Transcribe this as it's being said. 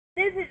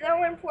This is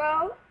Owen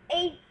Pro,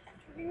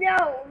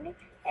 known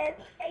as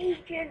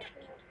Agent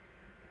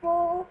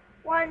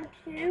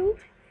 412,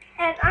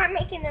 and I'm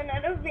making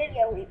another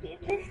video with you.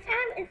 This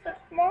time it's a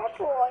small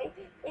toy.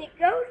 It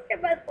goes to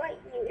Buzz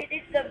Lightyear. It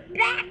is the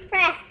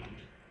backpack.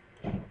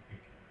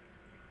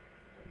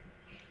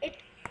 It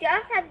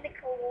just has the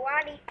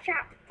karate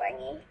chop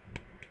thingy.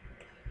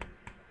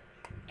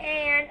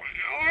 And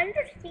I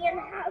understand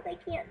how they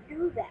can't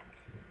do that.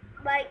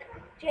 Like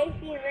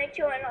J.C.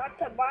 Mitchell and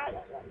Autobot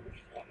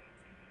understand.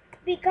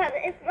 Because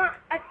it's not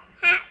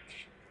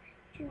attached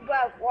to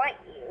Buzz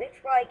Lightyear.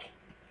 It's like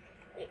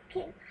it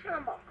can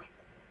come off.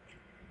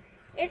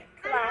 It's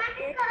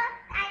plastic.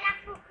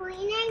 For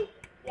cleaning?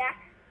 Yeah,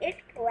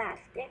 it's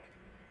plastic.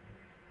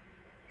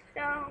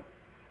 So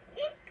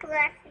it's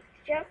plastic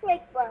just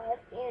like Buzz,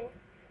 and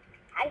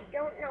I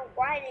don't know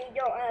why they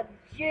don't have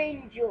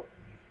danger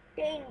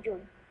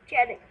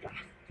jetting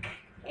dust.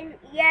 And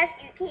yes,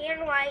 you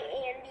can write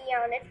Andy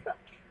on its foot.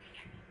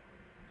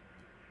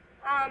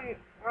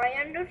 I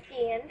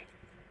understand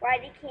why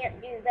they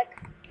can't do the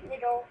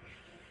little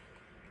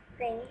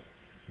thing.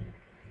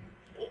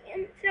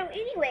 And so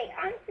anyway,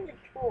 onto the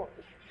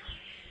toys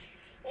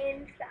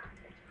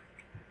inside.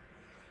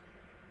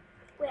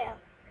 Well,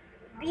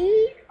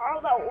 these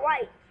are the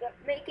lights that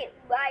make it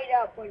light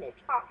up when it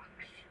talks.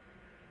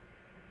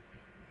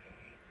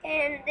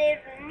 And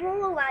there's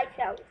more lights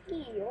out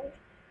here.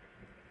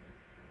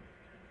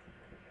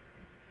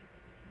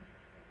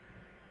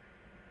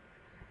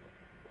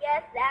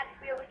 Yes, that's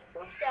really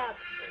supposed to happen.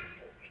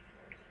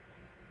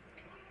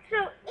 So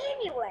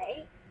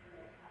anyway,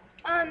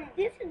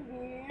 this is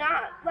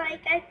not,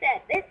 like I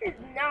said, this is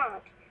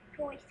not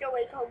Toy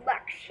Story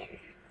Collection.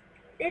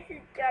 This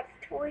is just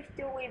Toy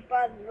Story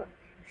Buzz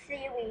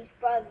series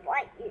Buzz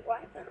Lightyear,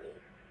 I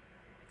believe,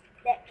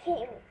 that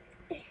came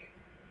with it.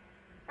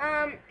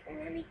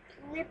 Let me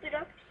flip it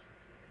up.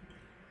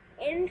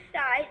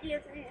 Inside,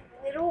 there's these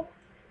little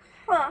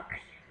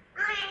hooks.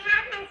 I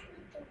have my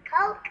speaking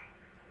Coke.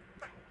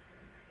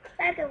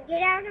 Beckham,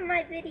 get out of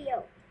my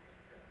video.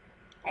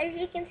 As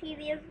you can see,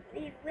 there's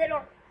these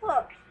little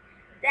hooks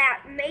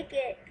that make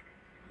it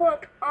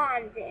hook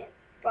on the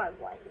Buzz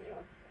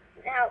Lightyear.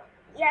 Now,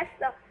 yes,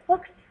 the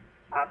hooks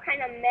are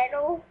kind of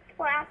metal,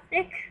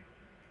 plastic,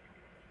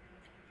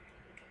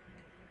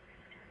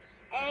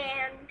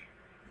 and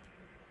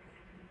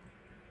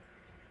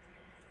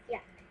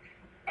yeah.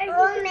 As you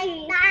can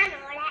see,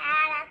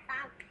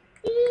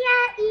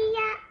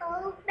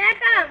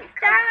 Beckham,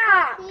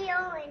 stop!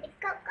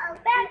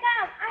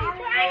 Beckham, I'm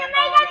trying to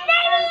make a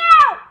video!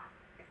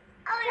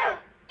 Oh,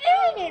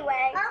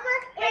 Anyway,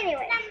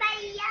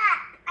 somebody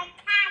up. I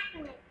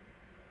can't.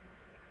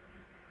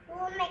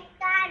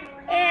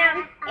 And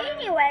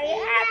anyway, it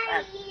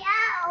has a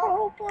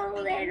purple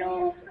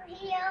little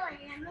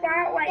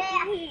spot right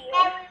here.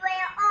 And we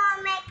will all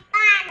make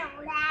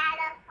McDonald's out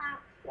of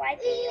Right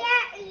there.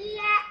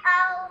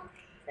 oh.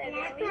 So there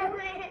we go.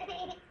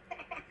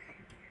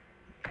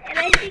 And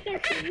as you can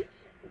see,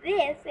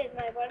 this is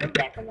my brother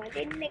Beckham. I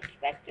didn't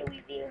expect to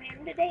review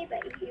him today,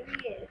 but here he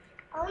is.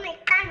 Oh,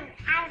 McDonald's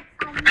has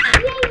a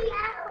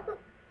video.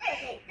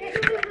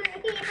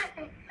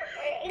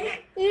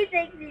 He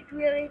thinks it's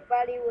really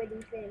funny when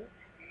he sings.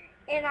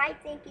 And I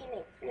think he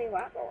makes me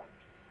laugh a lot.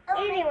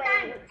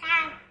 Anyway,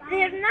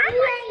 there's not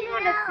much more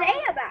to say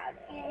about it.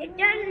 It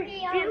doesn't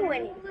do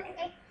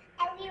anything.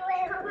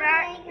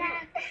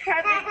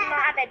 Because it's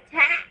not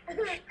attached.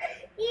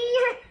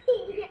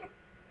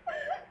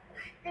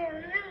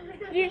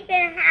 You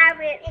can have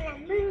it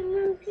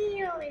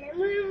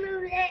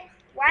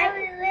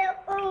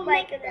right,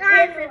 like this is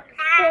the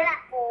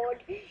surfboard,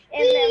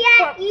 and then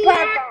put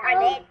Buzz on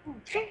it.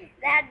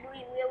 That'd be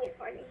really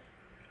funny.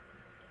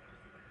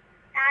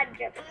 That'd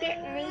just get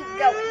me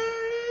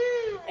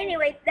going.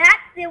 Anyway,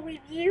 that's the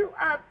review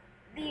of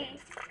the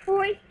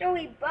Toy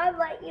Story Buzz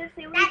Lightyear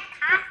series.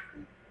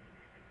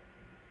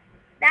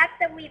 That's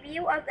the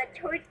review of the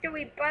Toy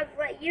Story Buzz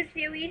Lightyear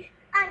series.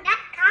 Oh,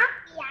 that's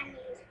coffee on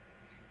you.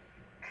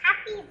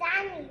 Coffee's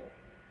on you.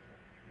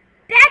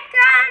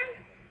 Beckham!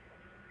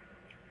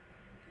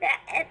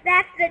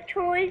 That's the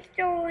Toy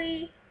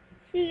Story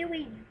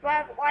series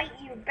Buzz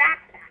Lightyear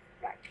backpack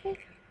that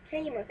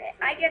came with it.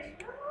 I just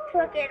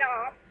took it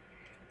off.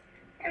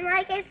 And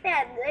like I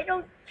said,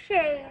 little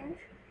chains.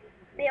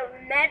 They're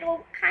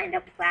metal, kind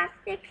of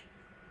plastic.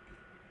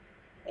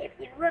 If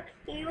you look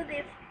here,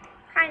 there's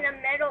kind of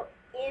metal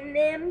in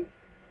them.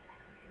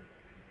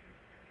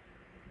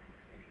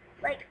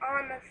 Like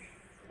on the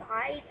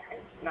side.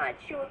 I'm not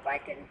sure if I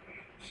can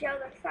show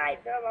the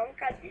sides of them,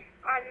 because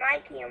on my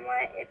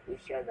camera, if you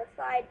show the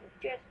sides, it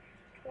just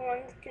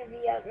points to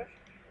the other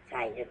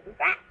side of the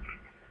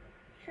backpack.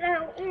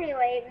 So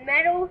anyway,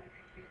 metal,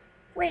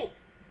 wait,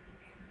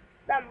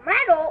 the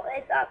metal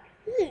is up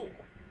here,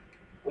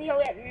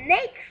 where it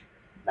makes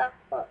the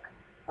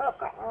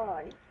hook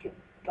on to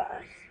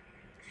Buzz.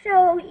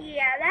 So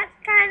yeah, that's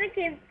kind of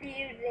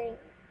confusing,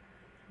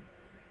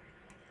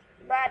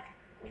 but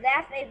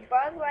that's a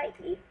Buzz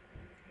Lightyear.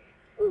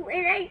 Ooh,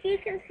 and as you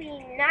can see,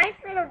 nice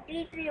little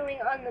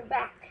detailing on the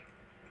back.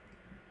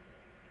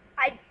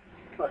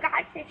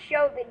 to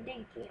show the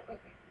detail.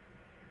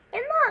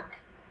 And look,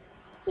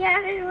 he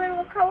has his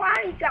little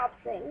karate chop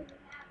thing.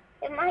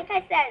 And like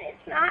I said,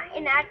 it's not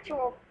an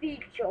actual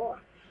feature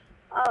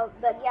of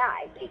the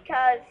guy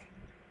because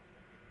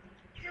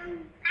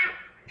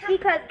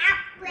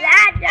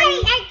that doesn't.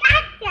 Hey, I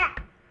got that.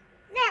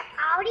 Is that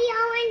audio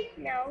on?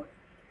 No,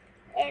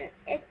 and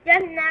it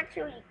doesn't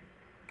actually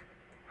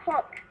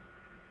hook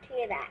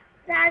to that.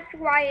 That's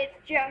why it's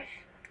just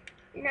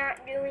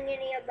not doing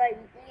any of the,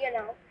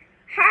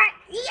 hi,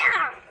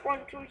 yeah, 1,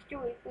 2,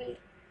 3.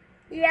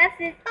 Yes,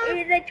 this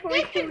is a Toy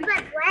Story. This is the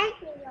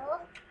lighyear.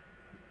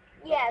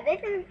 Yeah,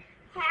 this is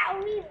how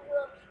he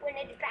looks when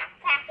it's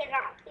backpacked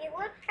up. He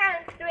looks kind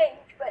of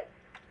strange, but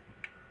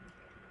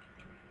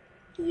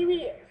here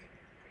he is.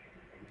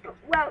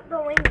 Well,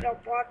 the wings are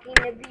blocking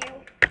the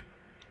view.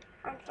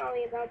 I'm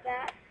sorry about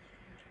that.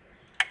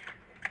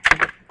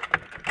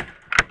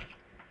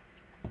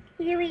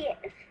 Here he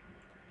is.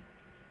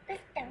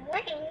 It's the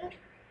wings.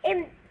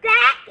 And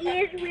that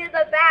is where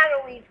the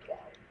batteries go.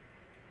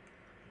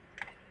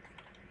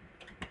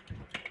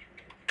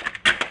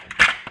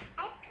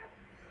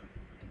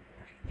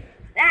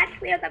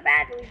 That's where the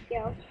batteries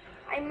go.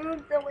 I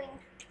moved the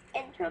wings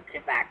and took the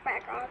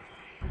backpack off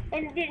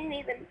and didn't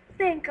even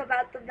think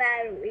about the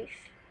batteries.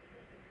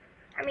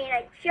 I mean,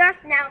 I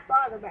just now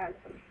thought about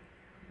them.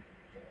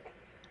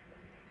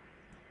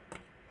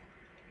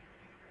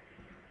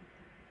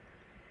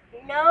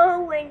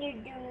 No, when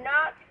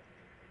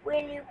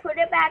you put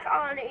it back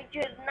on, it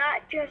does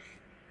not just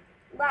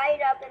light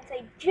up and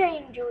say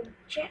change your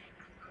jet.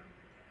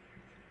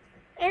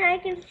 And I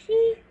can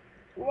see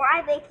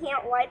why they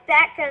can't light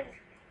that, because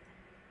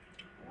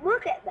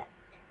look at that.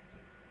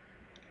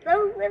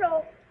 Those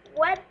little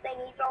wet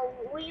thingies are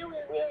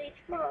really, really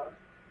small.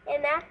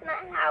 And that's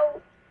not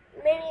how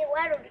many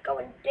letters go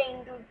in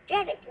danger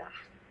jet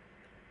exhaust.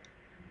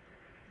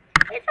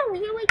 It's a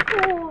really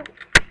cool,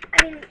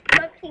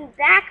 looking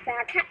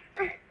backpack.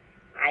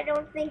 I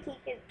don't think he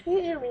could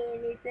carry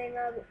anything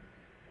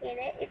in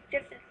it. It's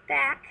just a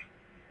stack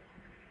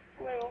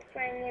little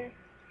thing, and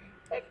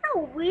it's a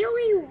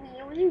really,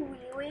 really,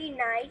 really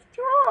nice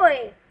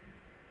toy.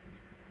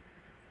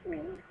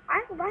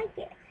 I like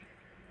it.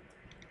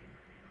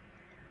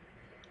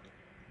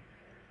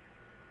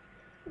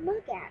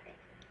 Look at it.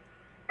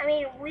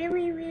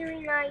 Really,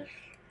 really nice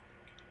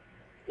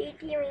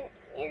detailing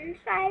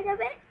inside of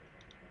it.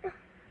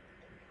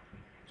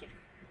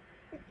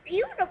 It's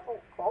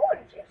beautiful,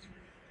 gorgeous.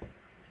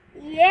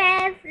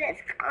 Yes, this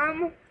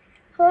comes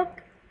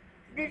hooked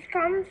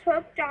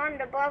on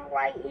the Buzz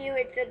Lightyear.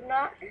 It does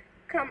not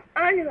come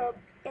unhooked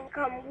and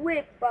come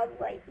with Buzz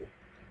Lightyear.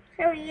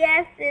 So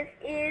yes, this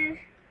is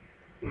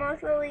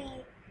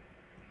mostly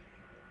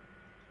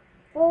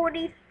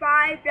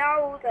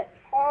 $45 at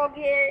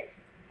Target,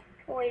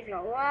 Toys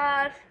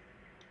R Us,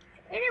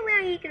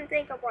 anywhere you can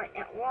think of right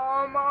now,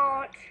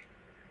 Walmart.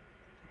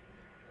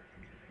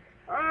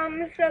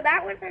 So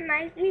that was a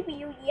nice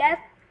review. Yes,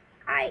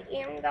 I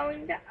am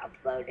going to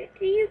upload it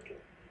to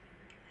YouTube.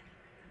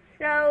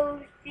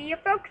 So, see you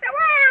folks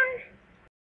around!